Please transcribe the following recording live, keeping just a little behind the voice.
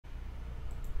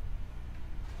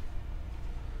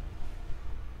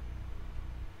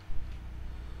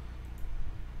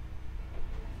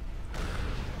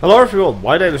Hello everyone,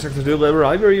 my name is Hecthor Doomhammer,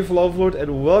 I'm your evil overlord,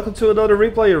 and welcome to another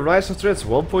replay in Rise of Threats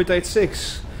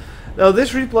 1.86. Now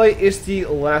this replay is the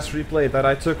last replay that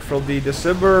I took from the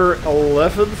December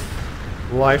 11th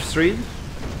live stream.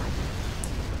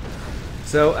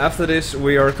 So after this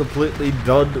we are completely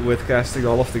done with casting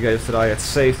all of the games that I had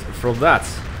saved from that.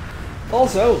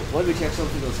 Also, let me check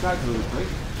something on Skype really quick.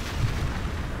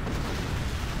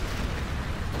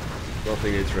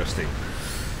 Nothing interesting.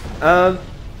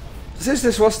 Since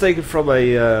this was taken from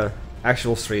a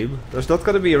actual stream, there's not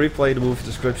going to be a replay in the movie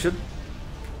description.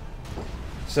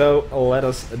 So let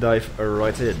us dive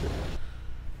right in.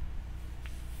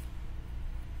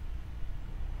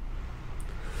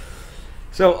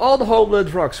 So on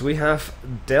Homeland Rocks we have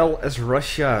Dell as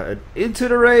Russia and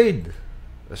IntoTheRain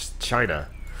as China.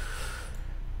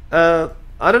 I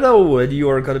don't know when you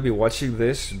are going to be watching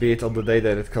this, be it on the day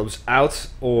that it comes out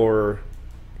or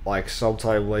like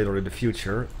sometime later in the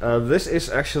future. This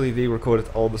is actually being recorded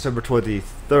on December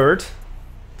 23rd,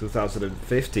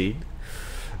 2015.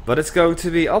 But it's going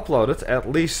to be uploaded,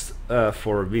 at least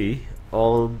for me,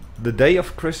 on the day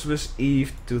of Christmas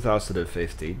Eve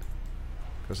 2015.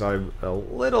 Because I'm a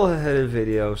little ahead in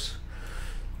videos.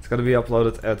 It's going to be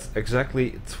uploaded at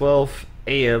exactly 12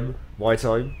 AM my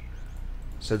time,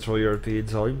 Central European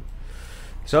time.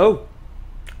 So,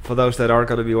 for those that are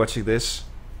going to be watching this,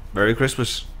 Merry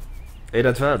Christmas in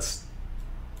advance.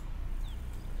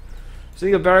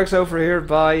 Seeing a barracks over here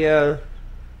by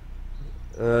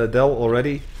Dell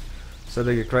already.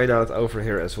 Sending a crane out over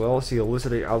here as well. See a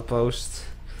listening outpost.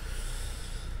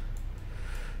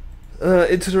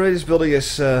 IntoTheRain is building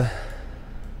his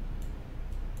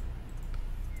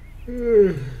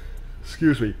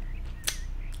excuse me.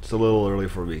 It's a little early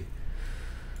for me.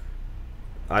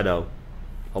 I know.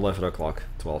 11 o'clock,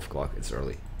 12 o'clock, it's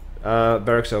early.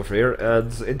 Barracks over here,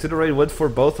 and IntoTheRain went for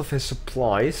both of his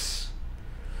supplies.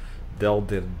 Dell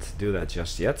didn't do that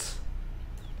just yet.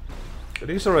 But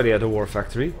he's already at the war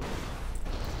factory.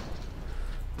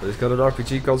 But he's got an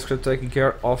RPG conscript taking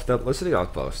care of that listening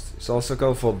outpost. He's also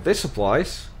going for these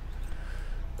supplies.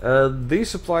 And these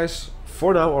supplies,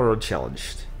 for now, are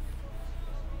unchallenged.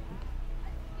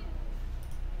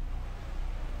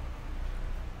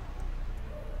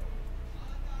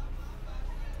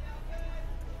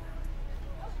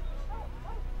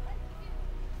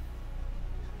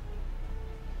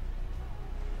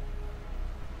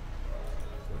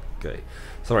 Okay,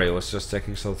 sorry, I was just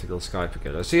checking something on Skype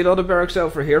again. I see another barracks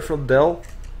over here from Dell.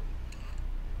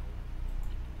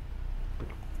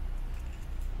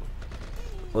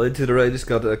 Well, IntoTheRain has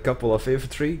got a couple of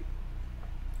infantry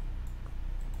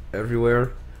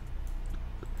everywhere.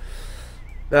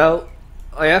 Now,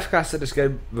 I have casted this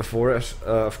game before, as,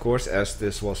 of course, as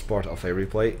this was part of a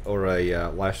replay or a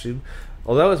live stream.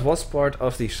 Although it was part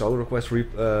of the song request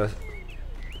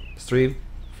stream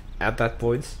at that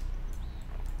point.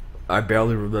 I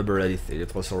barely remember anything,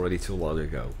 it was already too long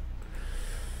ago.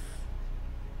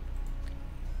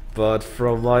 But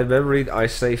from my memory I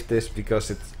saved this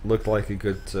because it looked like a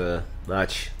good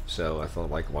match, so I thought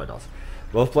like why not.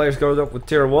 Both players going up with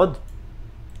tier 1.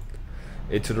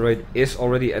 IntoTheRain is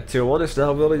already at tier 1, is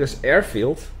now building his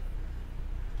airfield.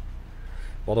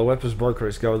 While the weapons bunker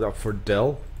is going up for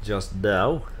Dell just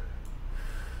now.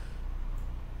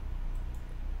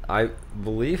 I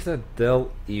believe that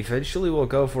Dell eventually will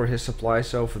go for his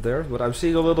supplies over there, but I'm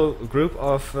seeing a little group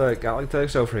of Gatling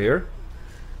tanks over here.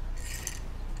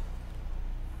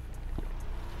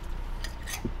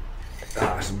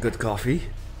 Some good coffee.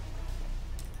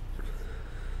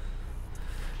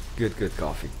 Good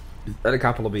coffee. And a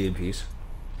couple of BMPs.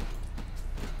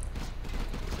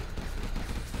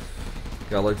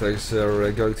 Gatling tanks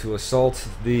are going to assault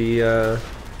the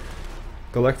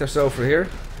collectors over here.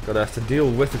 Gonna have to deal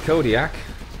with the Kodiak.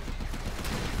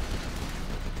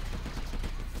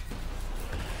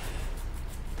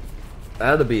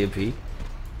 And the BMP.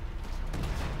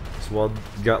 This one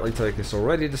Gatling tank is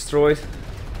already destroyed.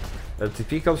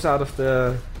 MTP comes out of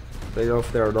the thing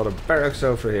over there, another barracks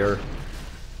over here.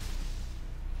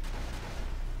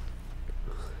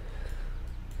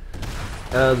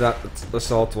 And that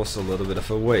assault was a little bit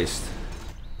of a waste.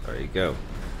 There you go.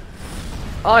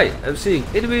 I am seeing,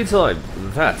 in the meantime,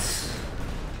 that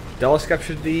Dell has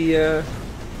captured the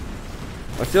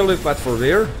artillery platform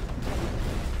here.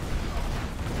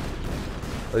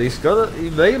 But he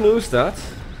may lose that,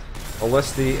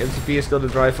 unless the MTP is gonna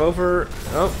drive over.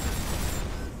 Oh,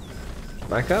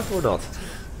 back up or not?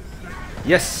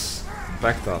 Yes,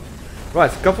 backed up.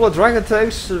 Right, a couple of dragon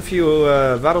tanks, a few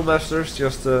battle masters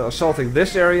just assaulting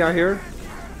this area here.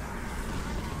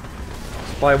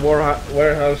 Supply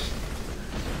warehouse.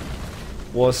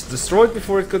 was destroyed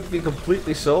before it could be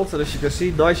completely sold. And as you can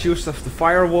see, nice use of the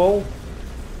firewall.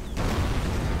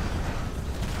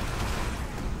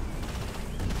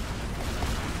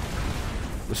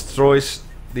 Destroys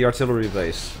the artillery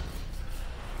base.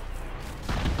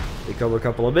 Become a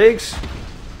couple of MiGs.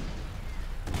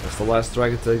 As the last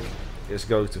dragon tank is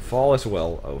going to fall as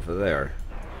well over there.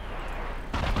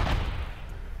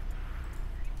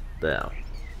 Now,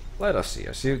 let us see.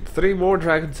 I see 3 more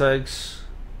dragon tanks.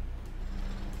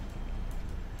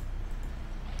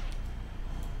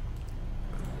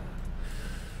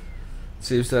 It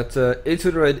seems that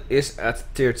IntoTheRain is at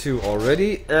tier 2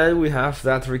 already, and we have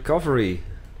that recovery.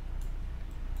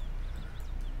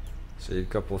 See a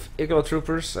couple of Iglo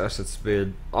troopers, as it's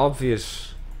been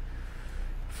obvious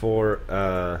for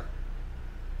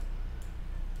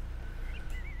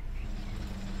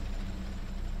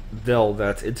Dell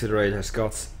that IntoTheRain has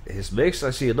got his mix.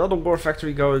 I see another war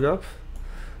factory going up.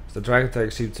 The dragon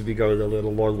tanks seem to be going a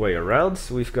little long way around.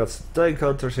 We've got some tank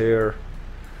hunters here.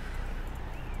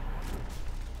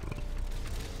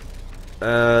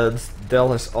 And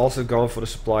Dell has also gone for the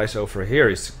supplies over here.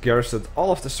 He's garrisoned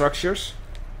all of the structures.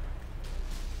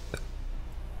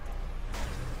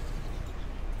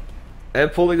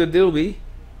 And pulling a Doomie.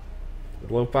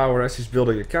 With low power as he's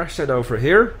building a cash stand over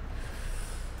here.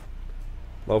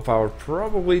 Low power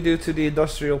probably due to the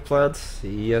industrial plant.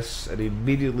 Yes, and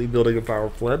immediately building a power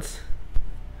plant.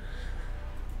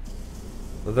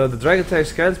 Although the dragon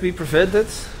tanks can't be prevented.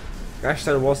 Cash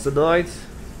stand was denied.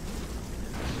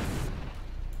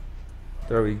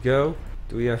 There we go.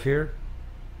 Do we have here?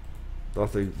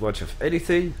 Nothing much of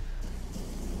anything.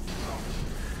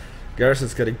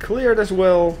 Garrison's getting cleared as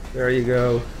well. There you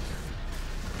go.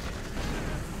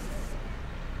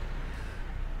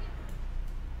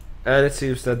 And it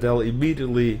seems that Dell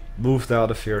immediately moved out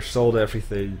of here, sold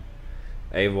everything,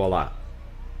 and voila.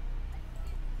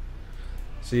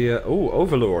 See, oh,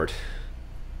 Overlord.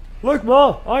 Look,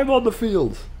 Ma, I'm on the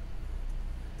field.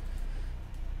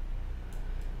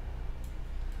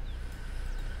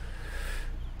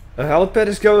 A helipad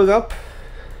is going up.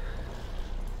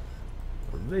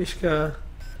 Mishka.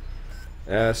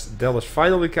 As Dell is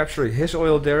finally capturing his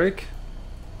oil derrick.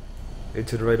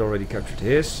 IntoTheRain already captured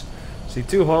his. See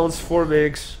 2 Hollands, 4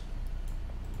 MiGs.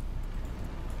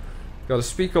 Got a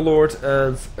Speaker Lord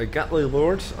and a Gatling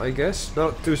Lord, I guess.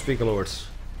 No, 2 Speaker Lords.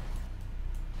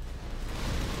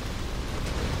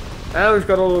 And we've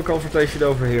got a little confrontation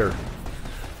over here.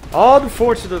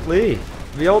 Unfortunately,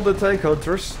 beyond the tank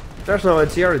hunters, there's no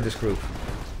NTR in this group.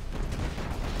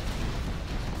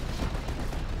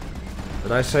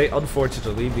 And I say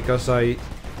unfortunately because I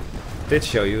did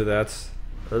show you that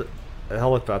a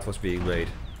helipad was being made.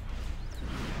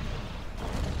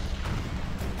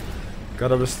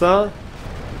 Got a Mista.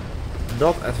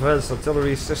 Not advanced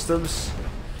artillery systems.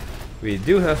 We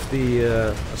do have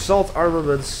the assault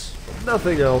armaments, but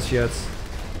nothing else yet.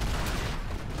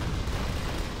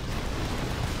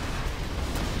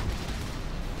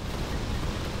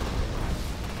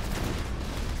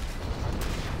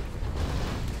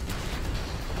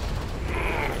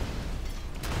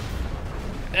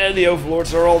 And the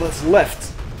Overlords are all that's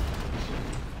left.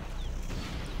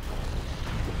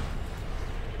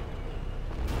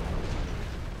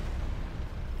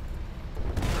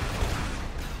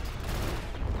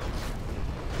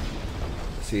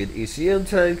 See an ECM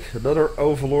tank, another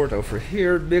Overlord over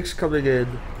here, MiGs coming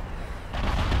in.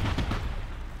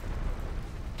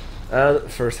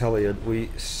 And first Hellion, we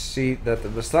see that the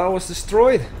Mista was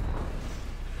destroyed.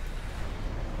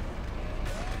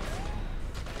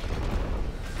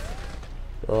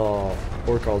 Oh,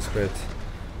 poor conscript.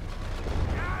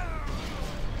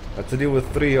 Had to deal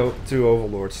with 2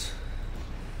 Overlords.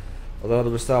 Although the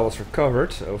Mista was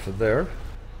recovered over there.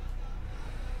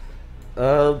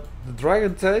 The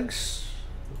dragon tanks,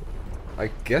 I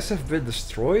guess, have been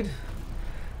destroyed.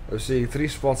 I'm seeing 3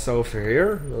 spots over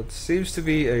here. That seems to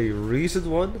be a recent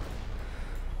one.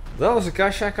 That was a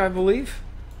Kashak, I believe.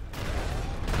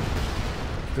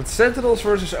 The Sentinels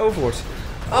versus Overlords.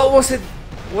 Oh, was it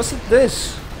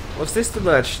this? Was this the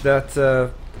match that?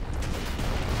 Well,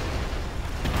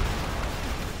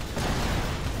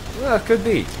 it could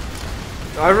be.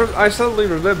 I suddenly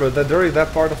remembered that during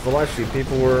that part of the livestream,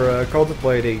 people were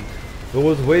contemplating who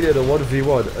would win in a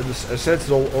 1v1, a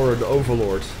Sentinel or an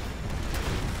Overlord.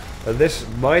 And this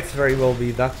might very well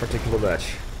be that particular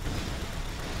match.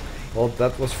 Well,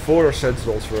 that was 4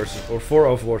 Sentinels versus, or 4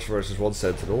 Overlords versus 1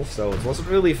 Sentinel, so it wasn't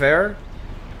really fair.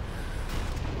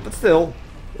 But still,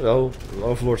 you know, the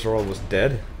Overlords are almost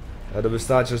dead. And the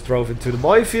Mista just drove into the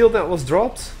minefield that was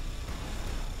dropped.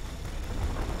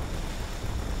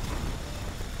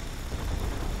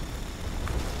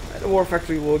 war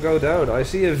factory will go down. I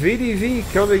see a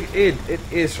VDV coming in. It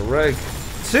is rank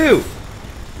 2.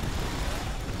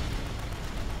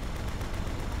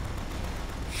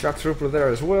 Shock trooper there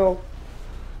as well.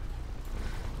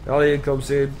 Alien comes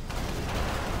in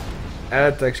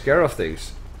and takes care of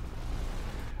things.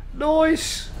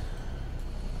 Nice!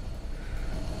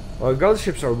 Our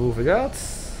gunships are moving out.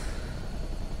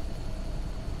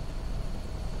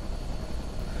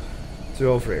 Two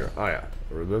over here. Oh yeah,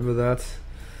 remember that.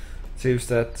 Seems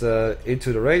that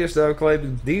IntoTheRain is now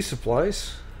claiming these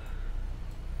supplies.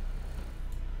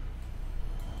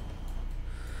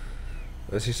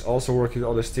 As he's also working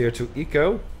on his tier 2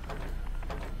 eco.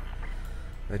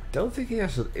 I don't think he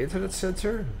has an internet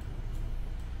center.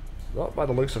 Not by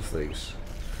the looks of things.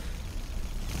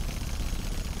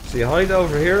 See a hind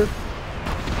over here.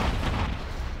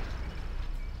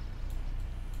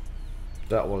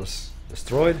 That was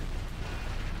destroyed.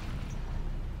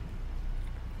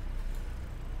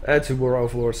 And 2 more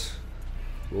overlords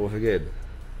moving in.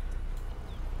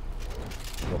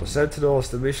 Got the sentinels,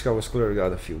 the Mishka was clearing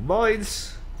out a few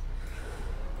mines.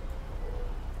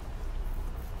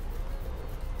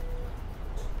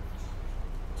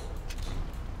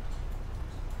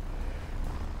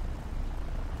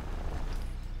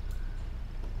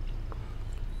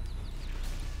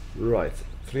 Right,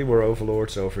 3 more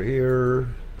overlords over here.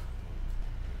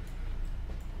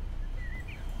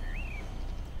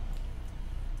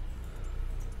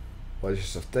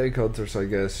 Bunches of tank hunters, I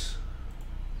guess.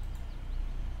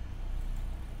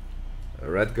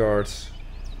 Red guards.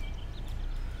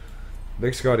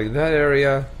 Mix guarding that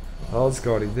area. Hans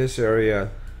guarding this area.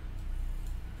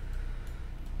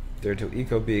 Tier 2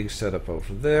 eco being set up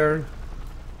over there.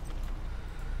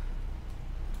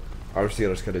 Arms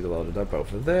dealers getting loaded up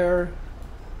over there.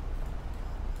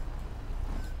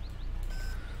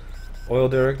 Oil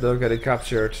derrick now getting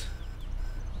captured.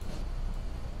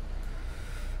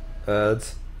 And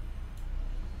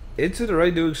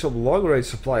IntoTheRain doing some long range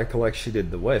supply collection in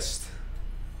the west.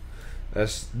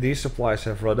 As these supplies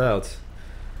have run out.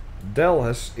 Dell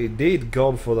has indeed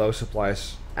gone for those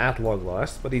supplies at long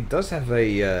last, but he does have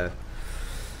a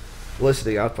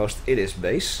listening outpost in his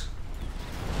base.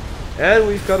 And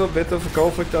we've got a bit of a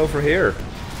conflict over here.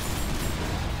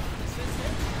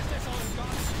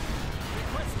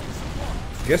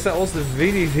 Guess that was the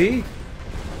VDV.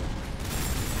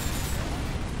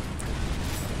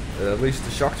 At least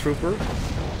the shock trooper.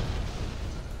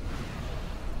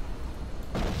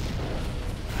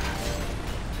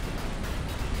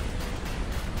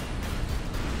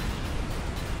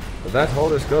 But that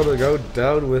hull is gonna go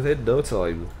down within no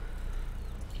time.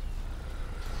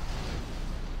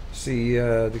 See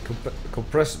the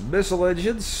compressed missile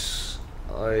engines.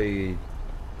 I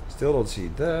still don't see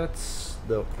that.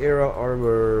 No era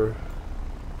armor.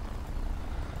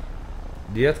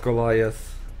 Yet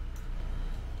Goliath.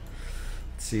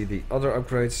 Let's see the other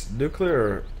upgrades.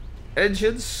 Nuclear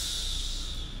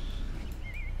engines.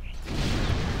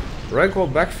 Rank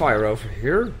 1 backfire over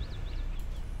here.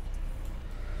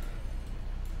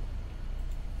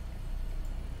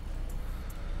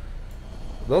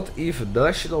 Not even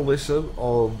nationalism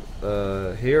on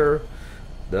here.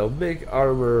 No big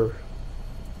armor.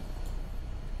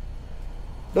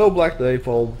 No black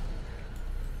napalm.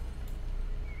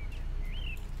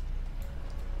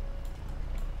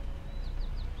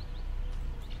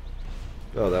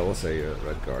 Oh, that was a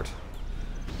red card.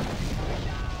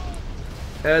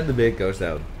 And the MiG goes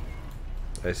down,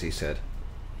 as he said.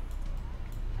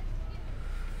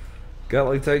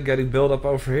 Gatling tank getting built up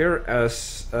over here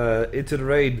as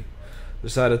IntoTheRain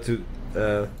decided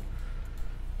to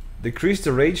decrease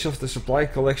the range of the supply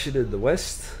collection in the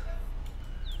west.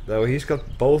 Now he's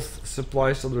got both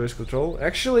supplies under his control.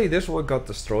 Actually, this one got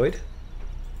destroyed.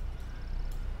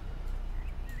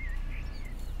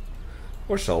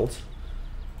 Or sold.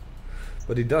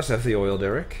 But he does have the oil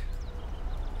derrick.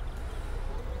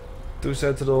 2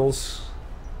 sentinels.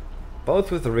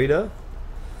 Both with arena.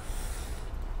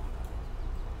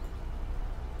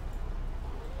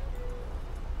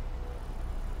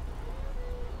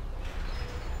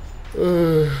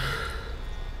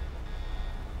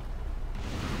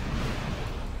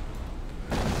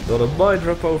 Got a mine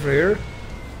drop over here.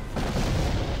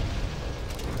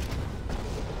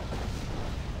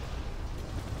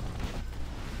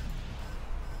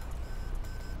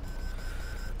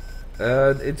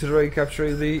 And IntoTheRain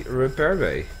capturing the repair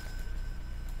bay.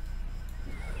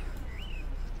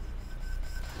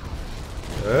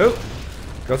 Oh,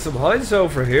 got some hinds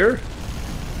over here.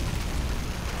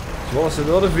 As well as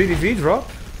another VDV drop.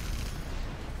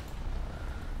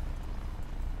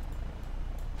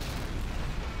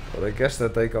 But I guess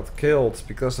that they got killed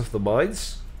because of the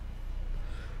mines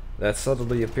that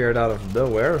suddenly appeared out of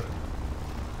nowhere.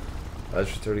 I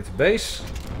was returning to base.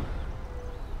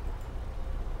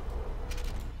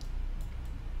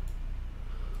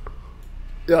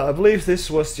 Yeah, I believe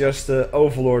this was just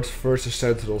Overlords versus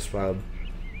Sentinels round.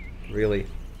 Really.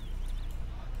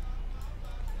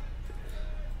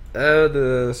 And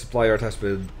the supply yard has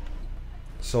been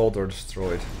sold or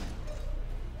destroyed.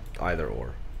 Either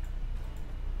or.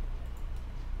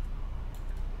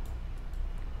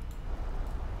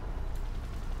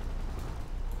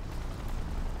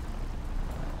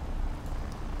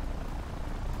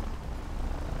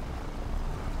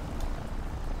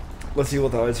 Let's see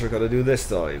what the Heinz are gonna do this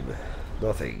time.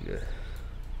 Nothing.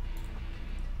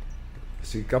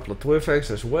 See a couple of twin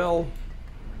fangs as well.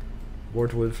 More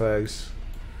twin fangs.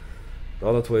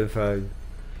 Another twin fang.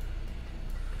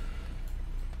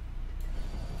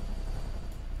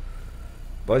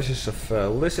 Bunches of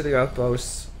listening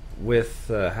outposts with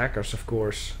hackers, of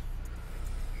course.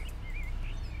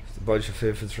 Just a bunch of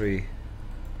infantry.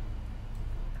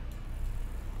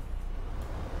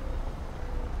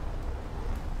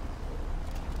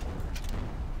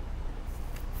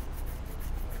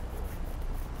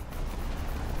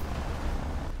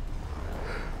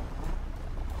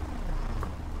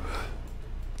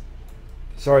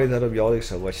 Sorry that I'm yawning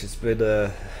so much. It's been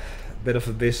a bit of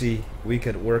a busy week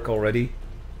at work already.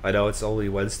 I know it's only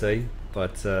Wednesday,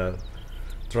 but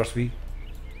trust me,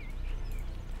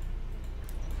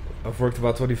 I've worked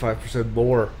about 25%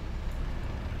 more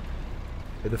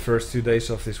in the first 2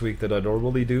 days of this week than I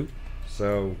normally do.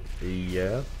 So,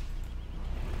 yeah.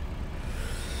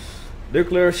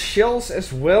 Nuclear shells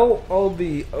as well on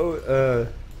the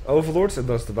Overlords, and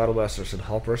thus the Battlemasters and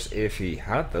Hoppers if he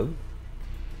had them.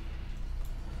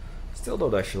 Still no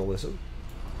nationalism.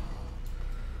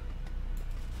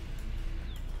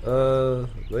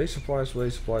 Waste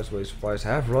supplies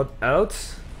have run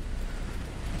out.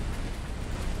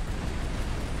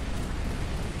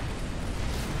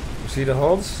 You see the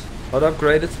Hans?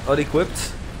 Unupgraded,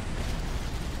 unequipped.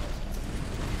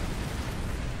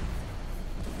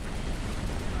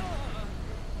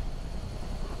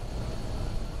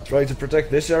 Trying to protect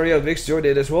this area, Mix joined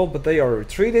in as well, but they are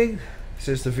retreating.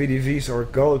 Since the VDVs are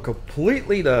gone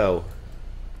completely now.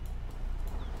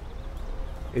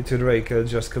 IntoTheRain can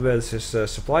just commence his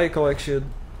supply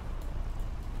collection.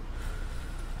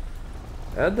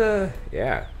 And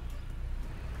yeah.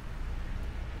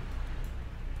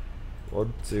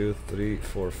 1, 2, 3,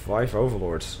 4, 5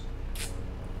 Overlords.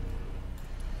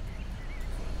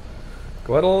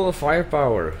 Quite a lot of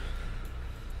firepower.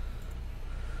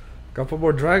 Couple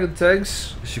more Dragon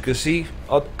tanks, as you can see,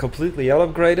 completely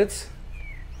unupgraded.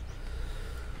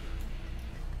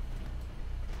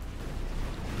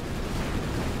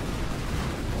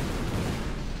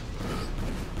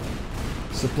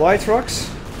 Supply trucks,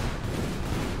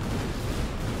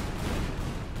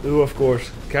 who of course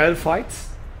can fight,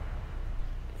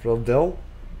 from Dell.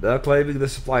 Now claiming the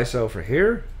supplies over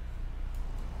here.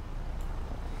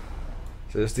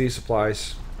 Since these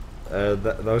supplies,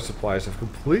 those supplies have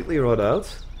completely run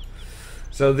out.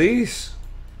 So these,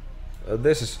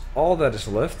 this is all that is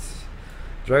left.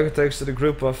 Dragon tanks to the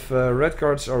group of red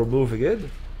cards are moving in.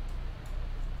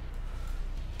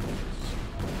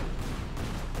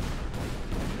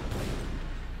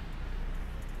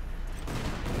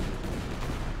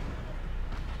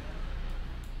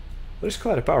 It's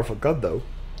quite a powerful gun though.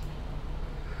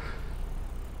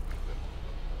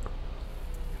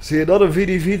 See another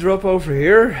VDV drop over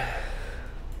here.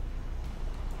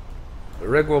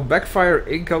 Rank 1 backfire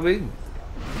incoming.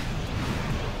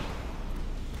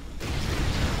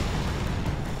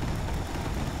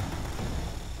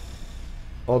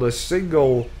 On a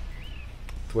single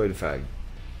twin fang.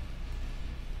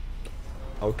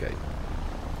 Okay.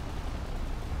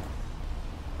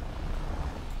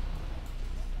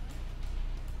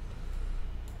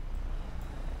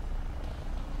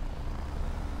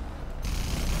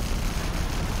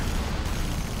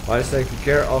 I'm taking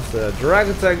care of the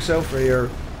Dragon tanks over here.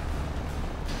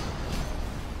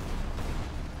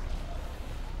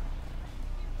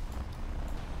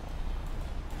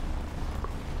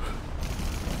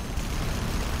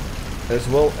 As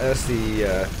well as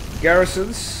the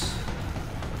garrisons.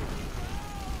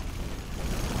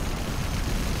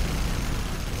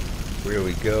 Here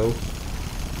we go.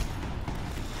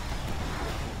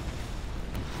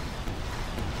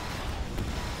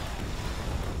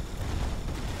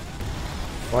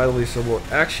 Finally some more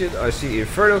action. I see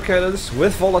Inferno cannons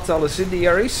with volatile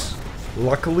incendiaries.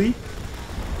 Luckily.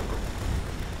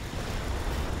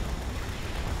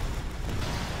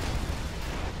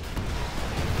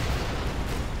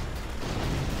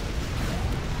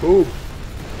 Boom.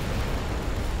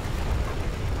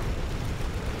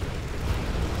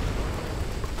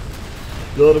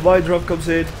 Another mine drop comes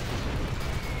in.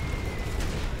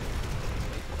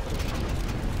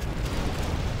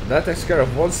 And that takes care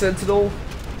of one sentinel.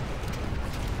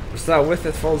 Now with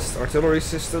advanced artillery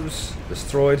systems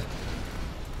destroyed.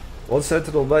 One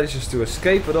sentinel manages to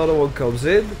escape, another one comes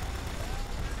in.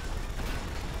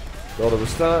 Another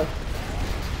Musta.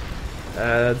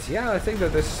 And yeah, I think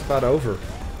that this is about over.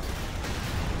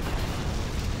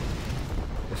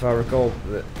 If I recall...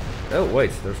 Oh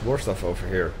wait, there's more stuff over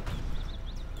here.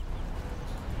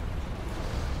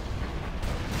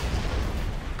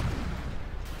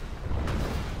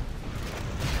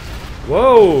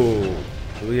 Whoa!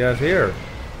 What do we have here?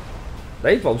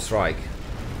 Napalm strike.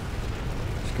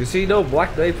 As you can see, no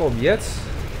black napalm yet.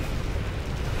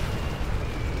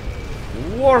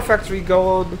 War factory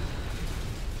gone.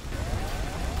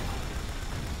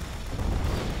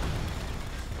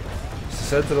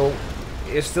 Sentinel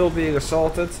is still being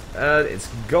assaulted, and it's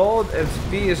gone.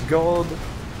 MTP is gone.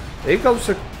 Here comes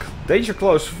a danger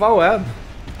close VOAM.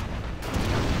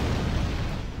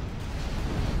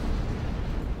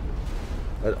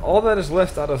 And all that is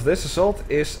left out of this assault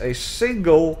is a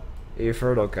single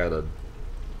Inferno cannon.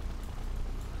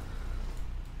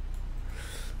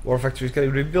 War factory is getting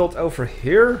rebuilt over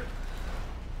here.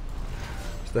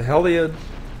 So the Hellion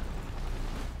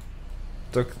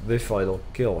took the final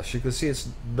kill. As you can see, it's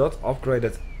not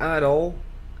upgraded at all.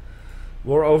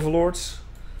 More overlords.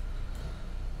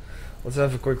 Let's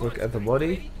have a quick look at the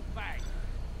money.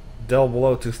 Dell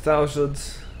below 2000.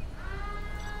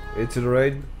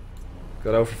 IntoTheRain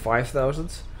got over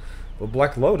 5,000. Well,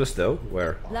 Black Lotus though,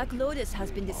 where? Black Lotus has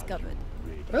been discovered.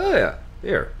 Oh yeah,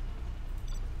 here.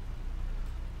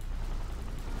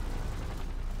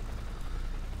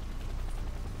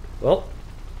 Well,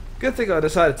 good thing I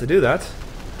decided to do that.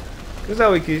 Because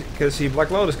now we can see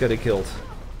Black Lotus getting killed.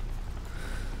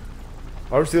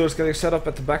 Arms dealers getting set up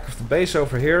at the back of the base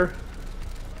over here.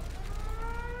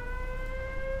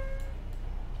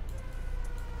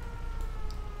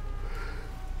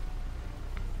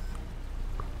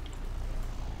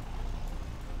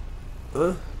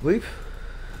 Bleep.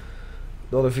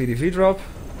 Another VDV drop.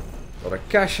 Another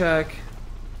cash hack.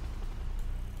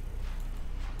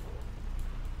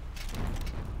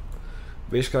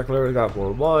 Base calculator got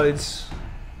more mines.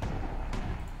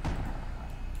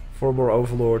 4 more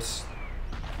overlords.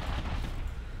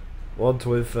 1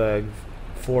 twin fang.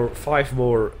 5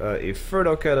 more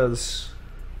inferno cannons.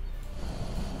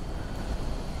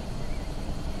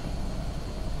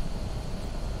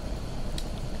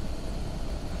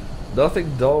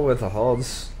 Nothing done with the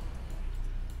Hans.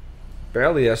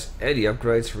 Barely has any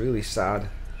upgrades, really sad.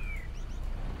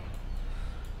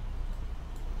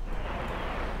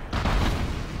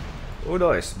 Oh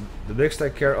nice, the mix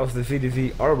take care of the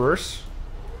VDV armors.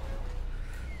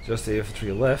 Just the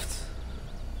infantry left.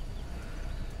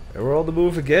 And we're on the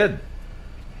move again.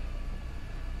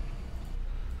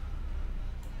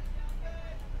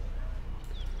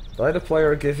 Neither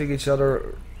player giving each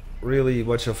other really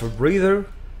much of a breather.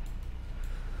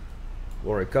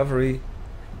 More recovery.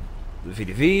 The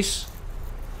VDVs.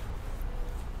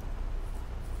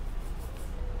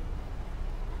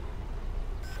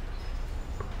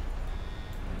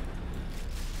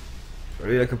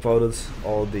 Arena components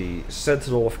on the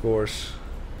Sentinel, of course.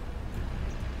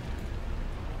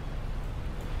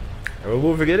 And we're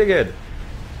moving in again.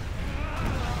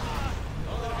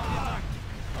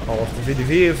 All of the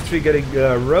VDV infantry getting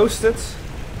roasted.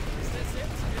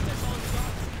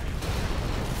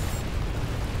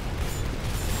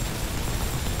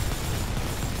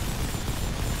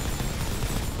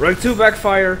 Rank 2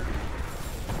 backfire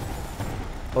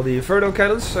on the Inferno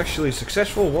cannons, actually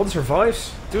successful. 1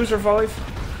 survives, 2 survive.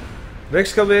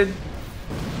 Next come in.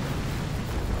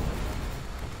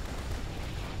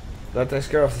 That takes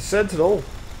care of the Sentinel.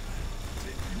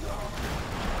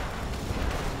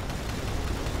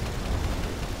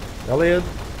 Hellion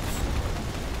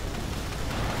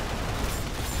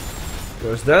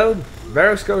goes down.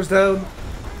 Barracks goes down.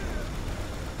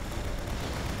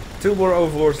 2 more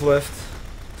overlords left.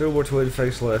 2 more twin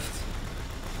fangs left.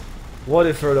 1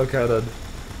 inferno cannon.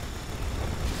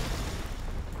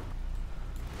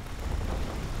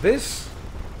 This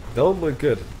don't look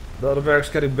good. Another barracks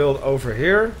getting built over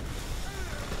here.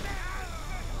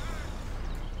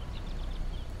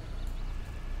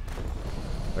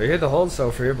 I hit the Hans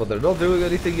over here, but they're not doing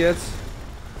anything yet.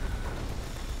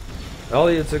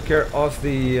 Alien took care of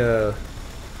the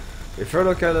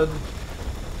inferno cannon.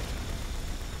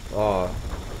 Oh,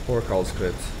 poor call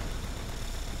script.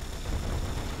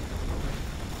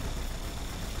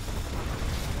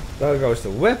 There goes the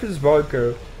weapons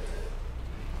bunker.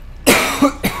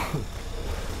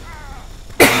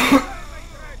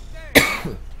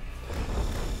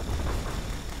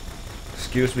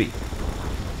 Excuse me.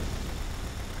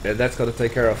 And that's gonna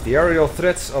take care of the aerial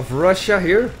threats of Russia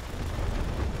here.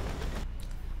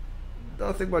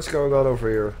 Nothing much going on over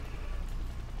here.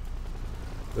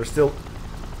 There's still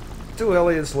 2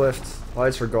 aliens left.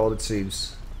 Lights are gone, it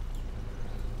seems.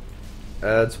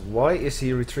 And why is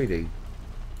he retreating?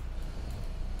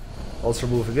 Also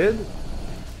moving in. Is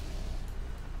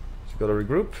he gonna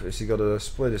regroup? Is he gonna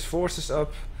split his forces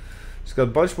up? He's got a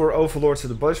bunch more overlords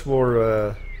and a bunch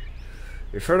more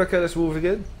Inferno cannons moving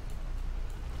in.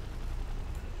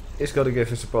 He's gonna give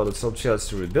his opponent some chance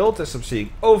to rebuild, as I'm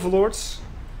seeing overlords.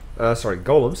 Sorry,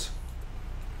 golems.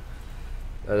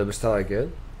 And a Mistah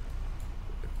again.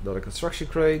 Another construction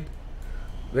crane.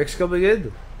 Mix coming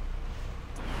in.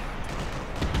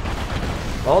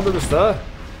 On the Mistah.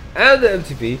 And the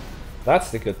MTP.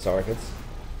 That's the good target.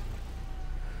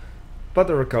 But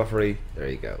the recovery, there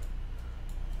you go.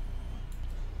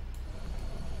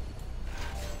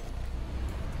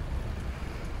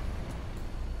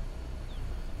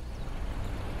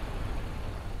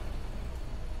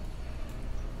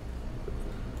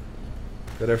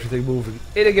 Got everything moving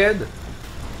in again.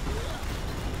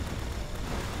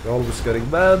 Golem is getting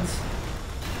manned.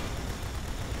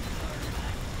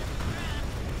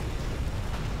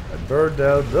 And burn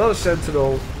down another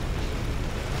sentinel.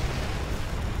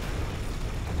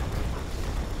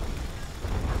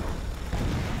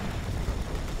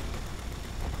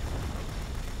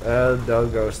 And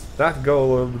down goes that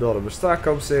golem. Another Mistah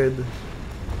comes in.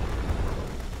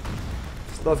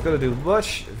 It's not gonna do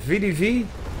much. VDV.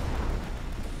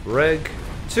 Rank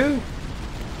 2.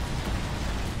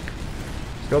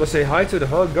 Just gotta say hi to the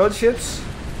Han gunships.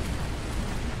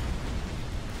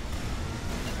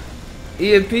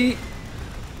 EMP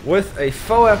with a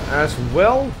FOAP as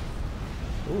well.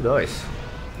 Oh, nice.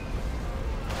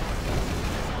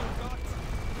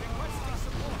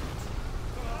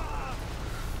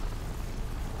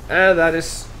 And that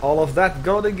is all of that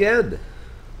gone again.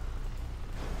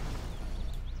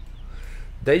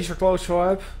 Danger close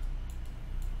FOAP.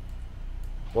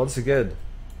 Once again,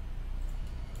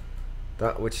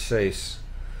 that which saves.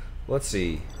 Let's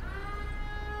see.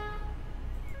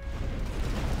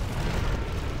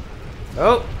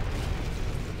 Oh!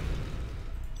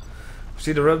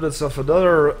 See the remnants of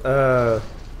another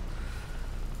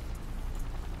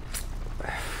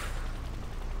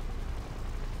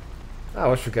I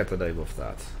always forget the name of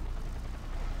that.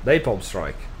 Napalm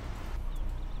strike.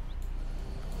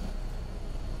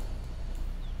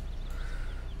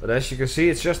 But as you can see,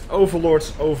 it's just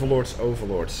overlords, overlords,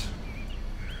 overlords.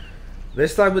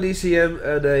 This time an ECM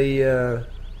and a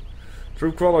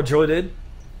troop crawler join in.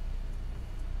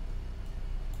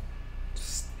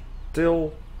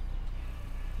 Still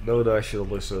no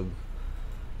nationalism.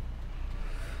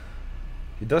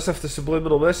 He does have the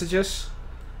subliminal messages.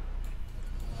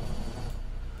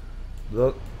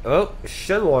 Oh,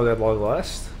 Shenlong at long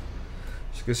last.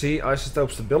 As you can see,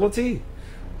 isotope stability.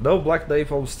 No black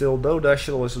napalm still, no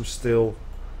nationalism still.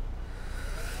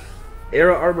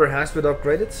 Era armor has been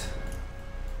upgraded.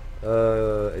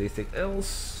 Anything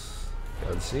else?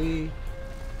 Can't see.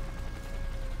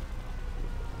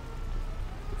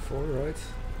 Before, right?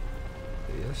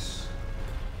 Yes.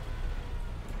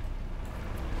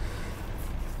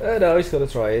 And now he's gonna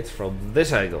try it from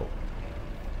this angle.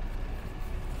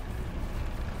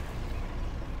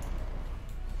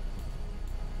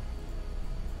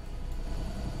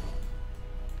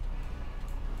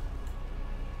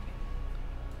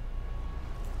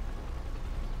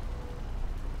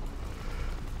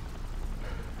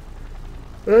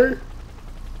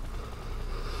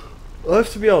 I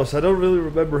have to be honest, I don't really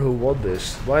remember who won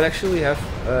this. Might actually have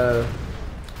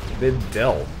been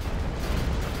Dell.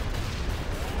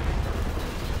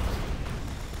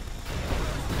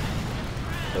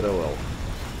 But oh well.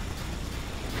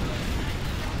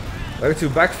 Going to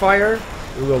backfire,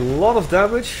 do a lot of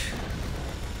damage.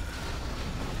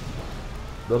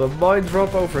 Not a mine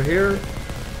drop over here.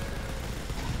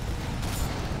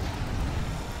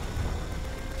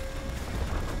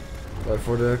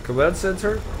 For the command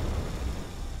center, so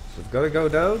it's gotta go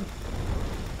down.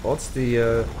 What's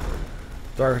the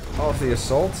target of the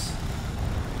assault?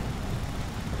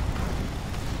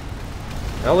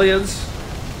 Aliens,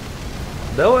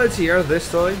 no anti-air this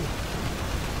time.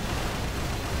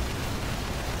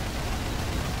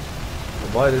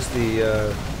 Minus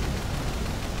the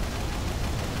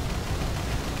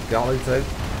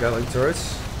Gatling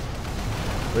turrets.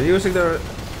 They're using their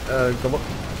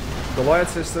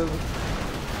Goliath system.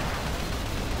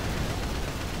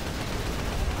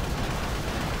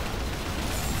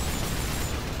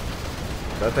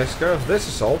 That takes care of this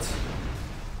assault.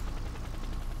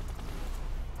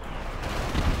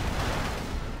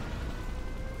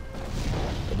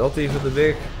 But not even the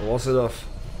big was enough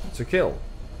to kill.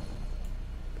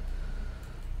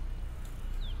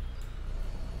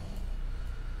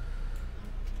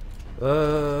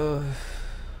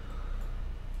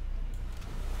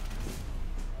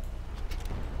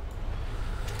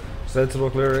 Sentinel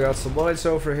clearing out some mines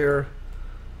over here.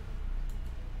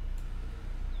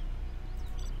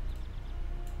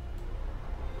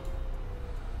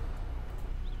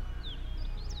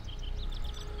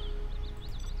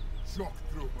 Shock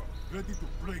trooper, ready to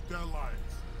break their lines.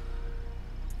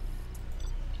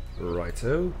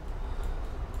 Righto.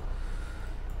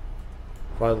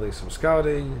 Finally some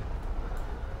scouting.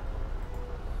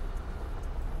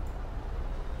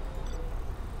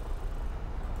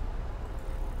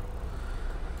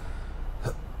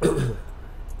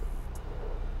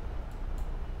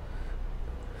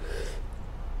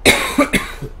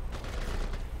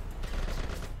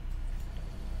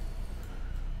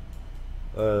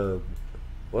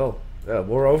 Well, yeah,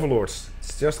 more overlords.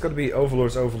 It's just gonna be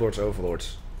overlords, overlords,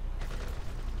 overlords.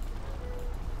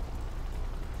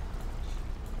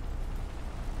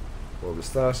 More the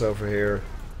stars over here.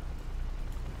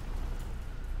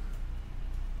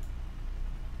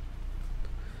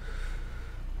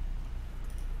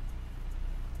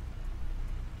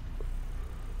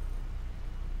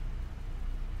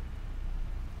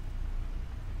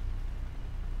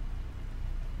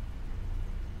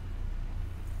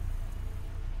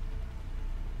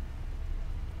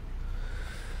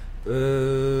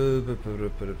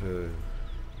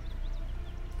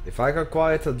 If I got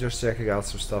quiet, I'm just checking out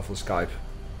some stuff on Skype.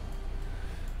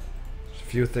 There's a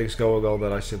few things going on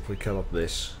that I simply cannot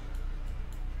miss.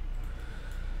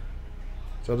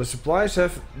 So the supplies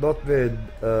have not been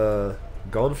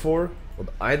gone for on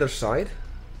either side.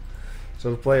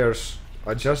 So the players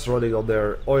are just running on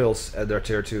their oils and their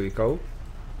tier 2 eco.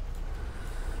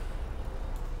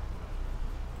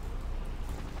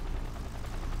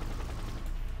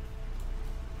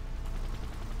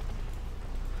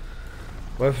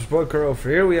 Weapons bunker over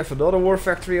here. We have another war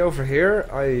factory over here.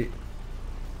 I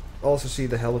also see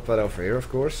the helipad over here, of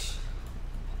course.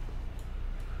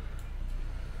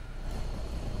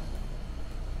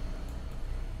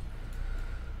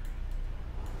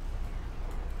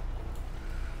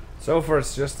 So far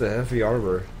it's just the heavy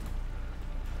armor.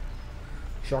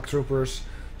 Shock troopers.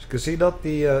 As you can see, not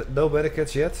the no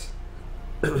medikits yet.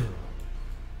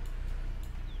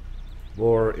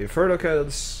 More inferno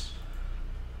cannons.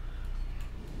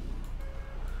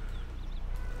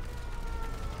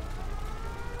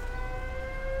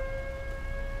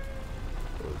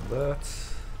 That.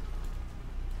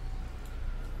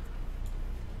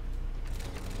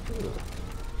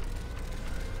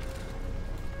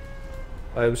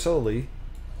 I am slowly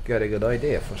getting an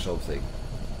idea for something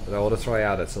that I want to try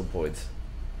out at some point.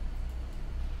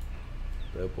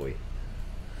 Oh boy.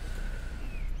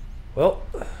 Well,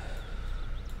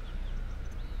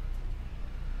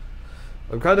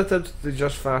 I'm kind of tempted to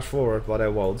just fast forward, but I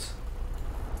won't,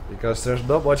 because there's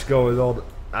not much going on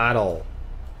at all.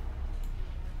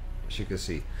 As you can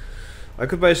see, I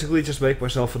could basically just make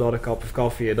myself another cup of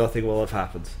coffee and nothing will have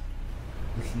happened.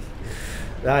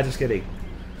 Nah, just kidding.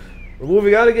 We're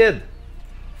moving out again.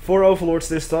 4 overlords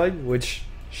this time, which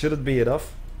shouldn't be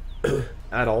enough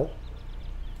at all.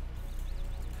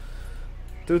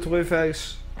 2 twin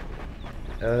fangs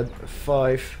and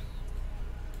 5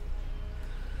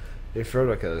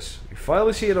 inferno cannons. We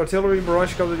finally see an artillery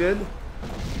barrage coming in.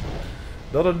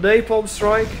 Not a napalm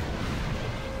strike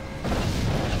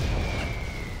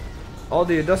on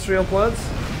the industrial plant.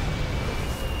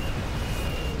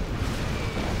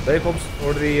 Napalms,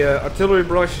 or the artillery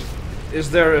barrage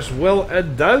is there as well,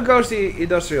 and down goes the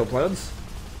industrial plant.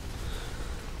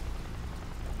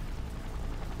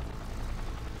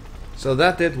 So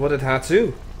that did what it had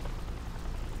to.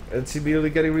 And it's immediately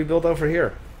getting rebuilt over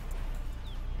here.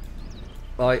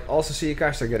 I also see a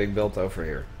caster getting built over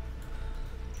here.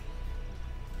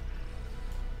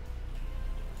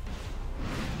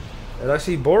 And I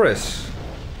see Boris.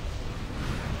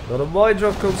 Another mine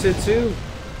drop comes in too.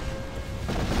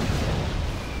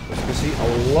 As you can see, a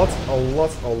lot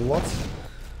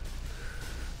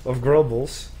of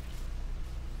grumbles.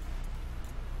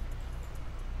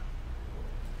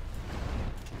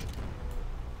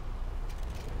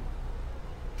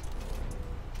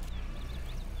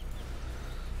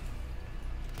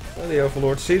 And the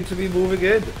overlords seem to be moving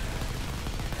in.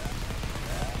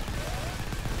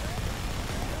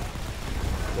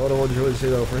 Another one joins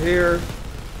in over here.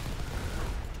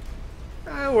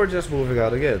 And we're just moving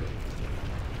out again.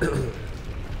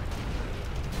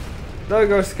 Now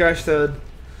goes the cash then.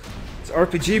 It's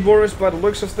RPG bonus by the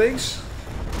looks of things.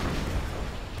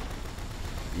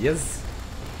 Yes.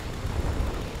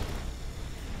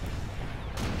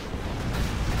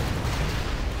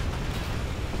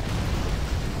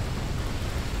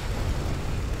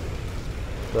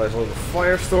 Nice little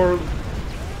firestorm.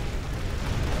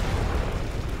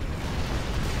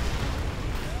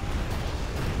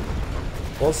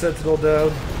 One sentinel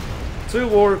down. 2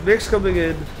 more. Mix coming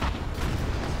in.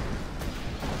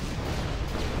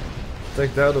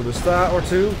 Take down on the star or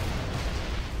 2.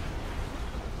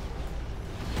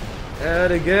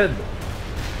 And again.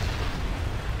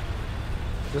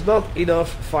 There's not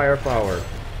enough firepower.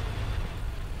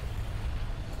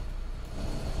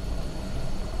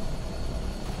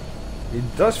 He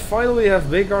does finally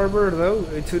have big armor though,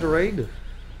 IntoTheRain.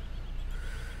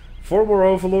 4 more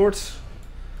overlords.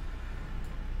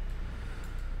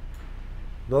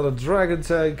 Not a dragon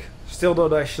tank. Still no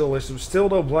nationalism. Still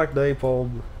no black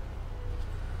napalm.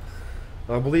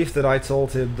 I believe that I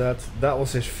told him that that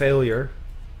was his failure.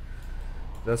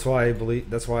 That's why I believe.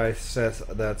 That's why I said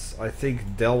that I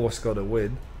think Dell was gonna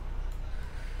win.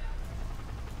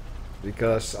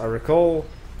 Because I recall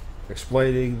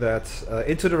explaining that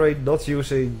IntoTheRain not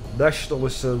using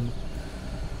nationalism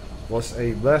was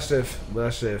a massive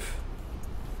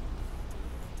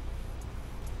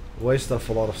waste of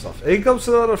a lot of stuff. In comes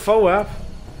another FOAP.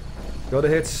 Gonna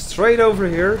hit straight over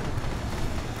here.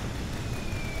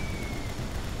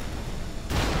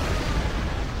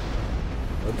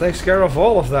 That takes care of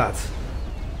all of that.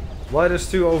 Minus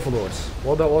 2 overlords.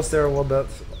 One that was there, one that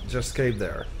just came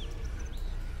there.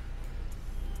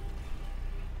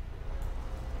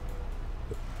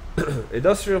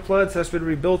 Industrial plant has been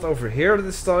rebuilt over here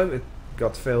this time. It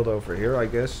got failed over here, I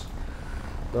guess.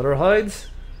 Another hide.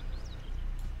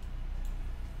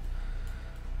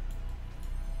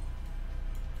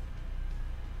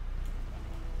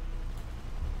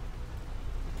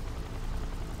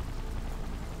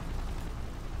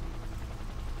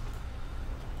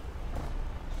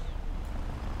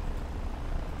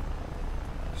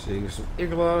 Seeing some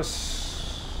igloos.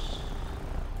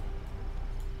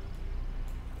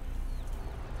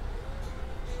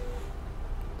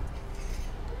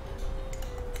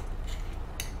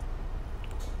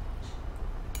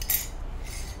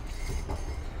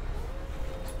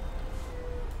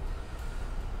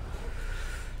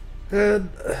 And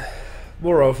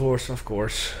more overlords, of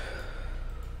course.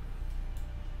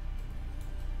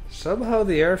 Somehow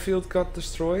the airfield got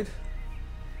destroyed.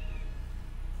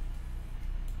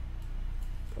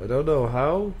 I don't know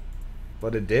how,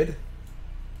 but it did.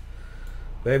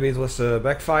 Maybe it was a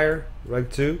backfire,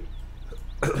 rank 2.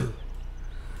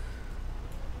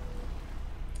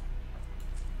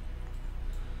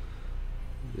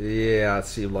 Yeah, it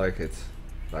seemed like it.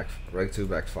 Rank 2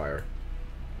 backfire.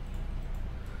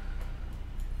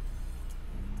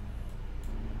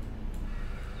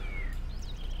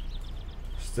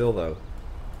 Still though.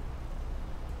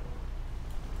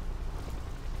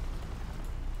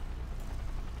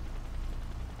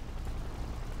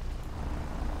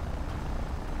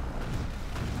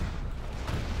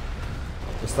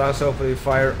 The stars opening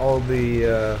fire on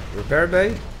the repair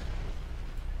bay.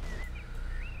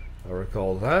 I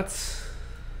recall that.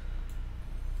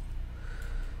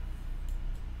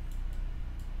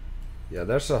 Yeah,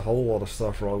 there's a whole lot of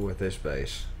stuff wrong with this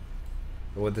base.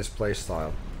 With this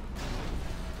playstyle.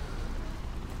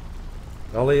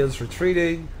 Aliens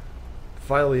retreating.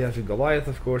 Finally having Goliath,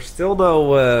 of course. Still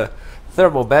no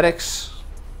thermal medics.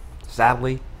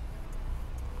 Sadly.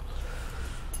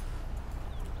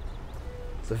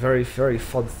 It's a very, very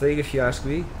fun thing if you ask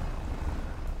me.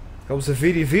 Comes a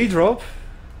VDV drop.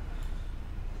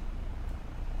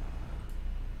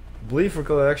 I believe we're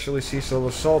gonna actually see some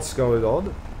assaults going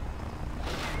on.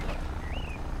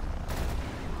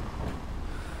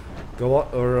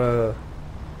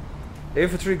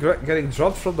 Infantry getting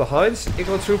dropped from the heights,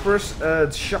 Iglo troopers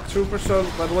and shock troopers, so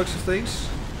by the looks of things.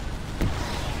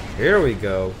 Here we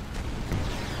go.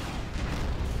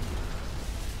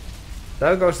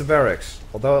 Down goes the barracks,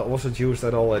 although it wasn't used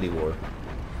at all anymore.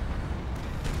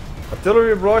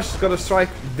 Artillery barrage is gonna strike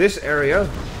this area.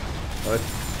 I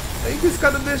think it's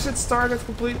gonna miss its target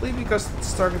completely because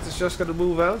its target is just gonna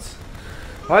move out.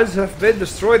 Heights have been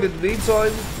destroyed in the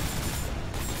meantime.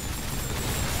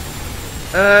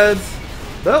 And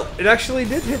no, it actually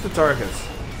did hit the target.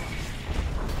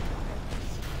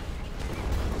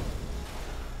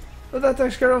 But that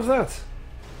takes care of that.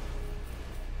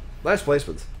 Nice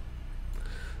placement.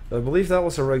 I believe that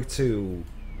was a rank 2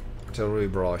 artillery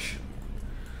barrage.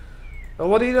 And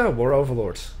what do you know? More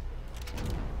overlords.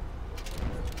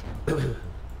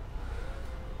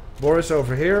 Boris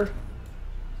over here.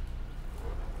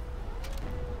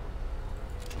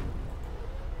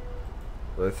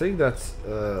 I think that,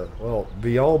 well,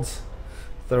 beyond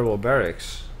thermal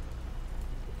barracks,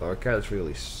 I can't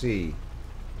really see.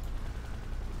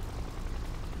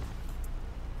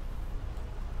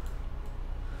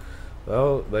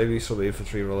 Well, maybe some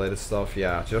infantry related stuff,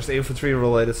 yeah, just infantry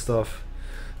related stuff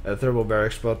and thermal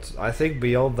barracks, but I think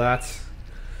beyond that,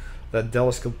 that Dell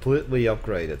is completely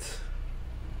upgraded.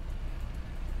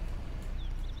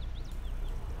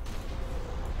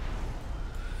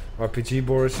 RPG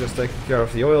board is just taking care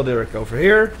of the oil derrick over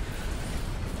here.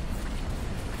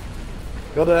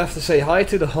 Gonna have to say hi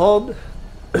to the Han.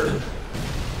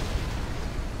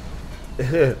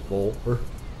 Lol.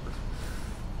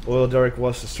 Oil derrick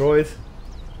was destroyed.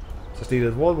 Just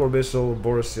needed one more missile.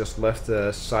 Boris just left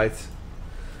the site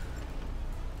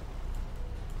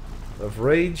of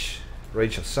range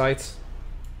of sight.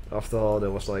 After all,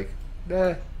 it was like,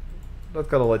 nah, not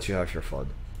gonna let you have your fun.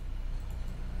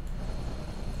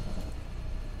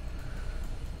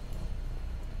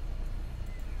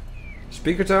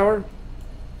 Speaker tower.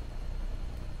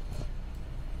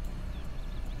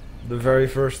 The very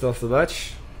first of the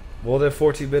match. More than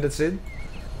 40 minutes in.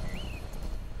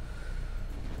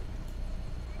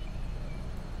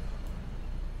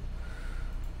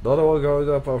 Another one going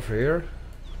up over here.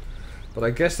 But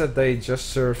I guess that they just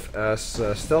serve as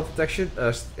stealth detection,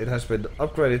 as it has been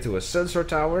upgraded to a sensor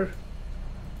tower.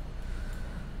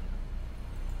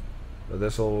 But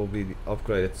this one will be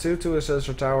upgraded too to a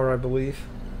sensor tower, I believe.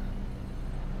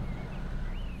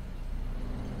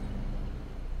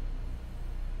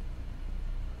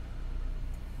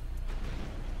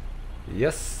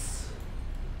 Yes.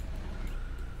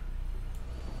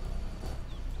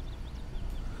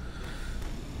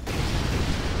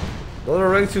 Another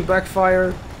rank 2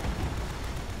 backfire.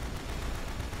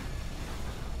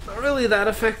 Not really that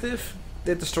effective.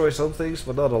 Did destroy some things,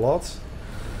 but not a lot.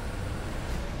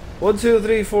 1, 2,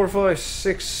 3, 4, 5,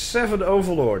 6, 7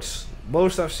 overlords.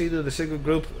 Most I've seen in the single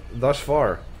group thus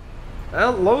far.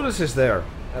 And Lotus is there.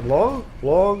 At long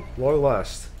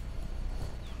last.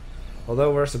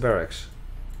 Although, where's the barracks?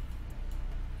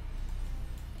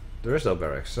 There is no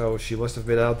barracks, so she must have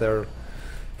been out there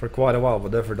for quite a while,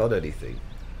 but never done anything.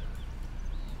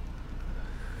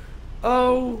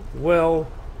 Oh, well.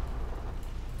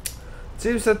 It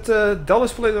seems that Dell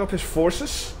is splitting up his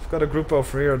forces. We've got a group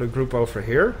over here and a group over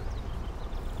here.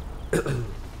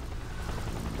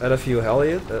 And a few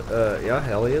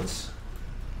Hellions.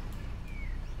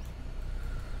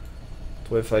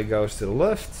 Twin Fang goes to the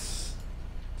left.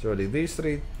 Joining these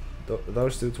three,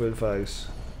 those two Twin Fangs.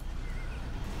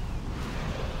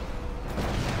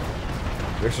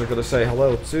 We're actually gonna say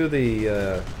hello to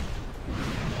the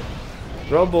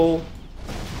Rumble.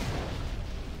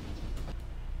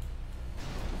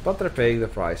 But they're paying the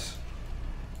price.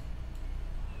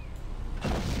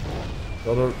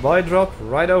 Got a mine drop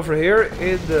right over here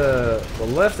in the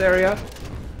left area.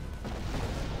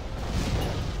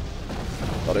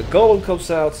 But a golem comes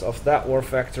out of that war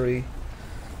factory.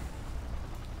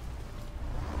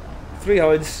 3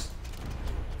 hinds.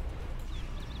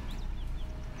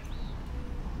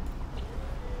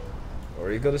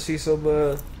 Are you gonna see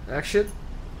some action?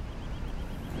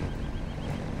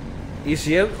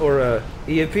 ECM or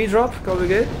EMP drop coming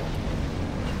in.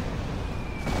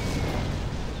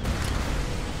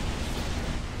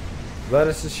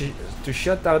 Managed to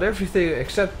shut down everything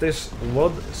except this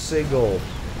one single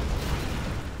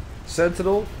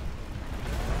sentinel.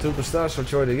 2 stars are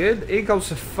joining in. In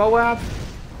comes a FOAB.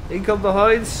 In come the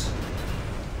hinds.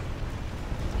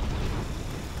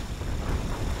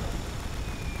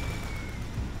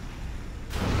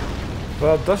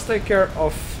 Well, it does take care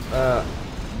of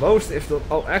most, if not,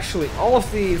 oh, actually all of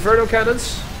the Inferno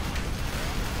cannons.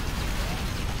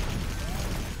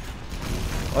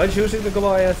 I'm using the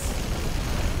Goliath.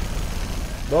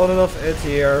 Not enough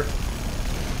anti-air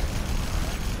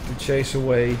to chase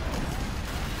away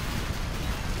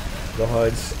the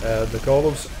hinds, and the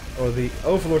golems or the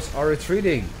overlords are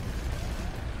retreating.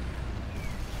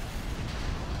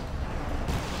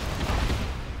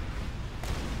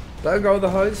 Down go the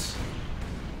hinds.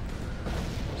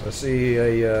 I see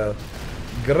a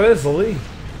grizzly.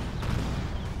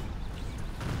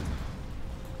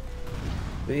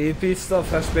 The EMP stuff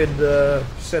has been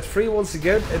set free once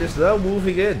again and is now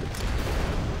moving in.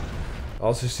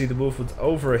 Also see the movement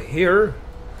over here.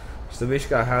 So the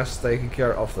Mishka has taken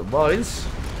care of the mines.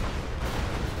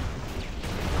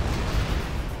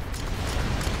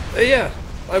 Yeah,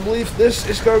 I believe this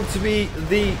is going to be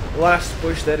the last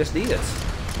push that is needed.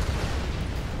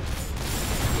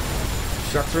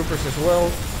 Shock troopers as well.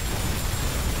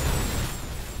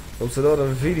 Comes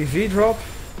another VDV drop.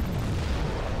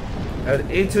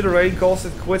 And Into the Rain calls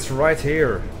it quits right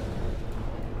here.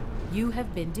 You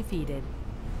have been defeated.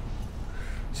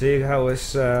 Seeing how his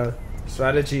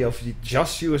strategy of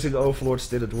just using overlords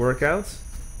didn't work out.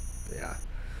 Yeah.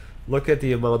 Look at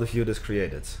the amount of units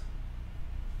created.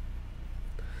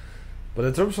 But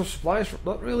in terms of supplies,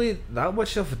 not really that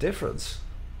much of a difference.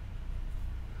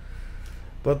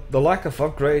 But the lack of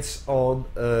upgrades on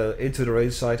Into the Rain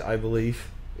side, I believe,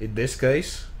 in this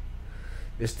case,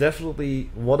 is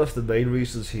definitely one of the main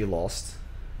reasons he lost.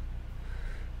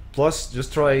 Plus,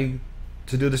 just trying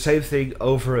to do the same thing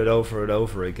over and over and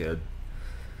over again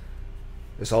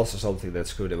is also something that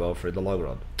screwed him over in the long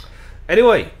run.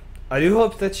 Anyway, I do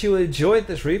hope that you enjoyed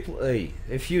this replay.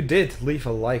 If you did, leave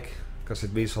a like, because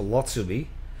it means a lot to me.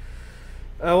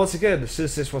 Once again,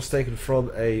 since this was taken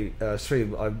from a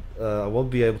stream, I won't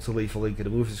be able to leave a link in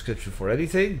the movie description for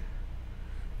anything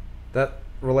that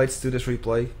relates to this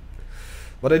replay.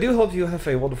 But I do hope you have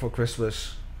a wonderful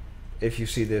Christmas if you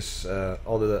see this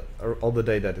on the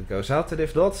day that it goes out, and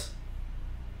if not,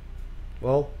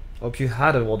 well, hope you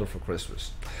had a wonderful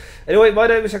Christmas. Anyway, my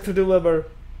name is Hecthor Doomhammer.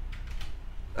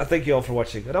 I thank you all for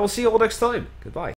watching, and I will see you all next time. Goodbye.